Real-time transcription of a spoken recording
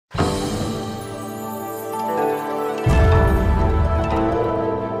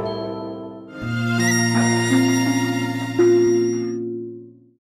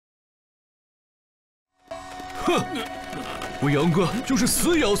杨哥就是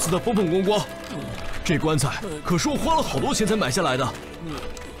死也要死的风风光光。这棺材可是我花了好多钱才买下来的，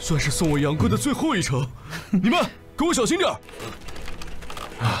算是送我杨哥的最后一程。你们给我小心点儿！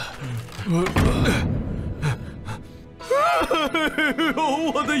哎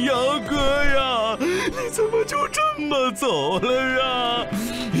呦，我的杨哥呀，你怎么就这么走了呀？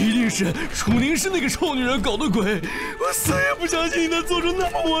一定是楚宁是那个臭女人搞的鬼，我死也不相信你能做出那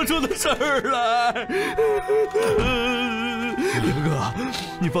么龌龊的事儿来。杨哥，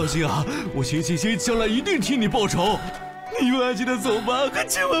你放心啊，我秦星将来一定替你报仇。你就安心的走吧，可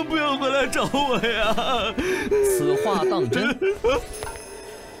千万不要回来找我呀！此话当真？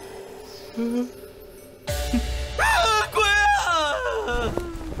鬼啊！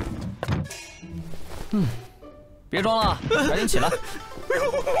别装了，赶紧起来！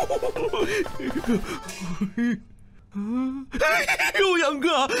哎呦，杨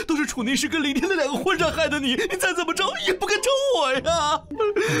哥，都是楚宁氏跟林天那两个混账害的你，你再怎么着也不该找我呀！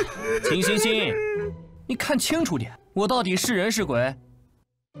秦星星，你看清楚点，我到底是人是鬼？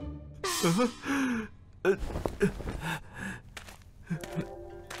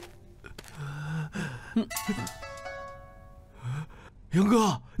杨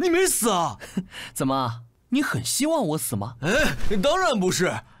哥，你没死啊？怎么，你很希望我死吗？哎，当然不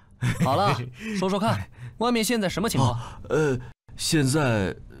是。好了，说说看，外面现在什么情况？现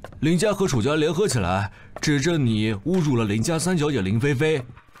在林家和楚家联合起来，指着你侮辱了林家三小姐林菲菲，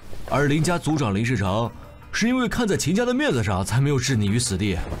而林家族长林世成是因为看在秦家的面子上，才没有置你于死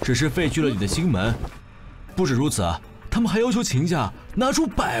地，只是废去了你的心门。不止如此，他们还要求秦家拿出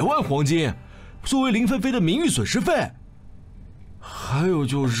100万黄金，作为林菲菲的名誉损失费。还有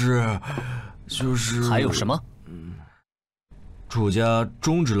就是还有什么？楚家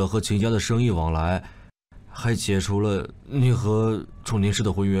终止了和秦家的生意往来，还解除了你和楚宁氏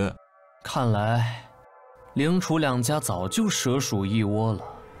的婚约。看来林楚两家早就蛇鼠一窝了。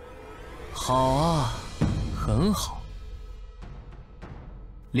好啊，很好。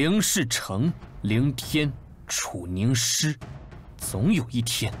林世成、林天、楚宁师，总有一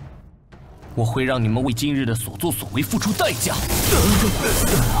天，我会让你们为今日的所作所为付出代价。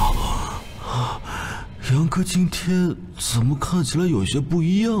杨哥今天怎么看起来有些不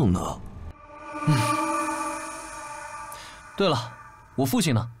一样呢？对了，我父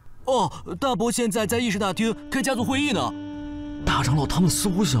亲呢？哦，大伯现在在议事大厅开家族会议呢。大长老他们似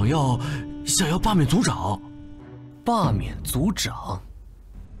乎想要罢免族长。罢免族长？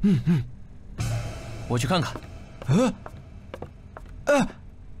我去看看。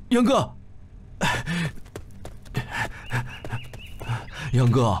杨哥，杨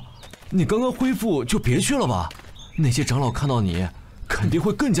哥，你刚刚恢复就别去了吧，那些长老看到你，肯定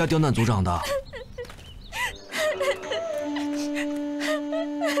会更加刁难族长的。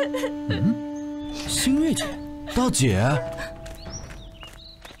新月姐，大姐，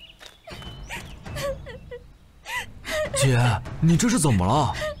姐，你这是怎么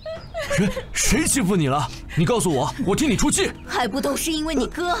了？谁欺负你了？你告诉我，我替你出气。还不都是因为你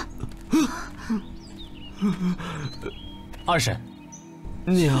哥？二婶，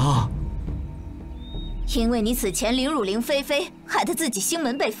娘，因为你此前凌辱林菲菲，害得自己心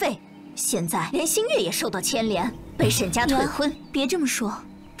门被废，现在连新月也受到牵连，被沈家退婚。别这么说。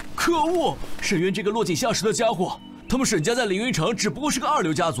可恶！沈渊这个落井下石的家伙，他们沈家在凌云城只不过是个二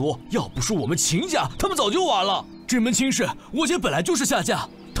流家族，要不是我们秦家，他们早就完了。这门亲事，我姐本来就是下嫁，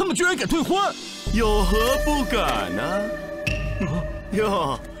他们居然敢退婚，有何不敢呢？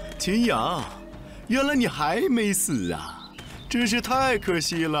哟，秦阳，原来你还没死啊！真是太可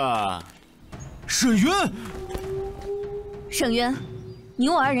惜了。沈渊，沈渊，你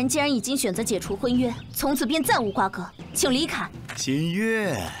我二人既然已经选择解除婚约，从此便再无瓜葛，请离开。秦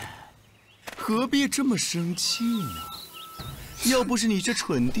月，何必这么生气呢？要不是你这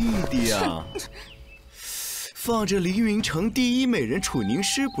蠢弟弟啊，放着凌云城第一美人楚宁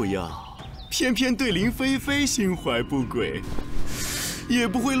师不要，偏偏对林菲菲心怀不轨，也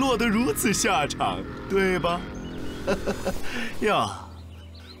不会落得如此下场，对吧？哟，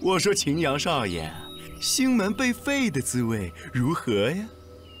我说秦阳少爷，心门被废的滋味如何呀？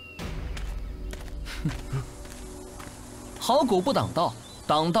好狗不挡道，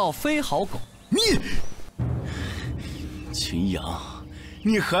挡道非好狗。你，秦阳，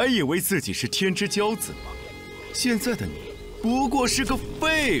你还以为自己是天之骄子吗？现在的你不过是个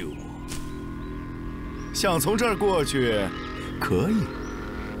废物。想从这儿过去，可以。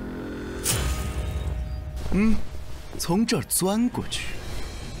从这儿钻过去。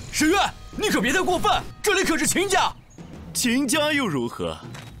沈渊，你可别太过分，这里可是秦家。秦家又如何？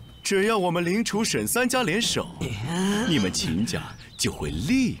只要我们林楚沈三家联手，你们秦家就会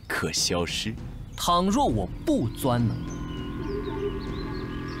立刻消失。倘若我不钻呢？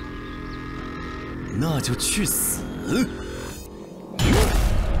那就去死！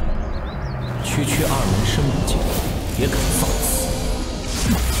区区2门生门境，也敢造次！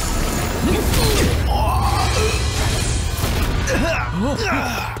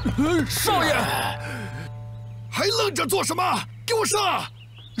少爷，还愣着做什么？给我上！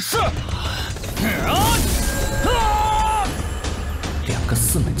是。2个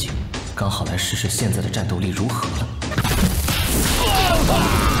4门境，刚好来试试现在的战斗力如何了。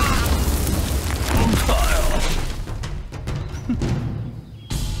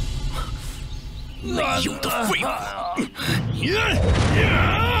没用的废物！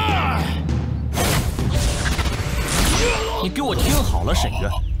你给我听好了，沈渊，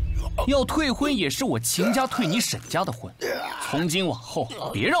要退婚也是我秦家退你沈家的婚，从今往后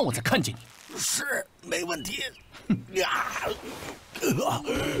别让我再看见你。是，没问题。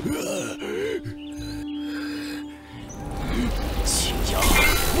秦阳，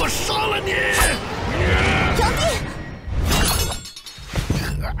我杀了你！杨帝，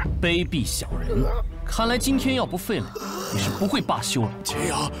卑鄙小人！看来今天要不废了你，你是不会罢休了。秦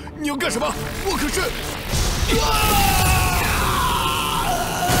阳，你要干什么？我可是……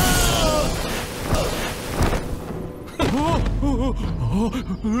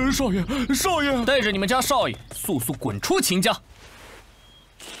少爷，少爷，带着你们家少爷速速滚出秦家！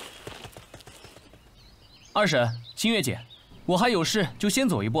二婶，新月姐，我还有事，就先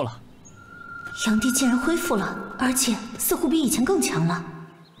走一步了。杨帝竟然恢复了，而且似乎比以前更强了。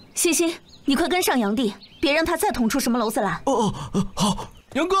西西，你快跟上杨帝，别让他再捅出什么娄子来。好，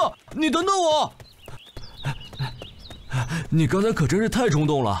杨哥，你等等我。你刚才可真是太冲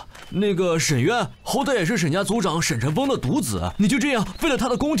动了。那个沈渊，好歹也是沈家族长沈尘封的独子，你就这样废了他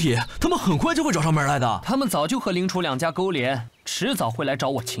的宫体，他们很快就会找上门来的。他们早就和林楚2家勾连，迟早会来找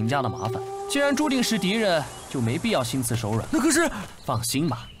我秦家的麻烦。既然注定是敌人，就没必要心慈手软。那可是，放心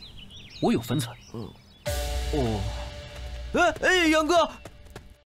吧，我有分寸。杨哥，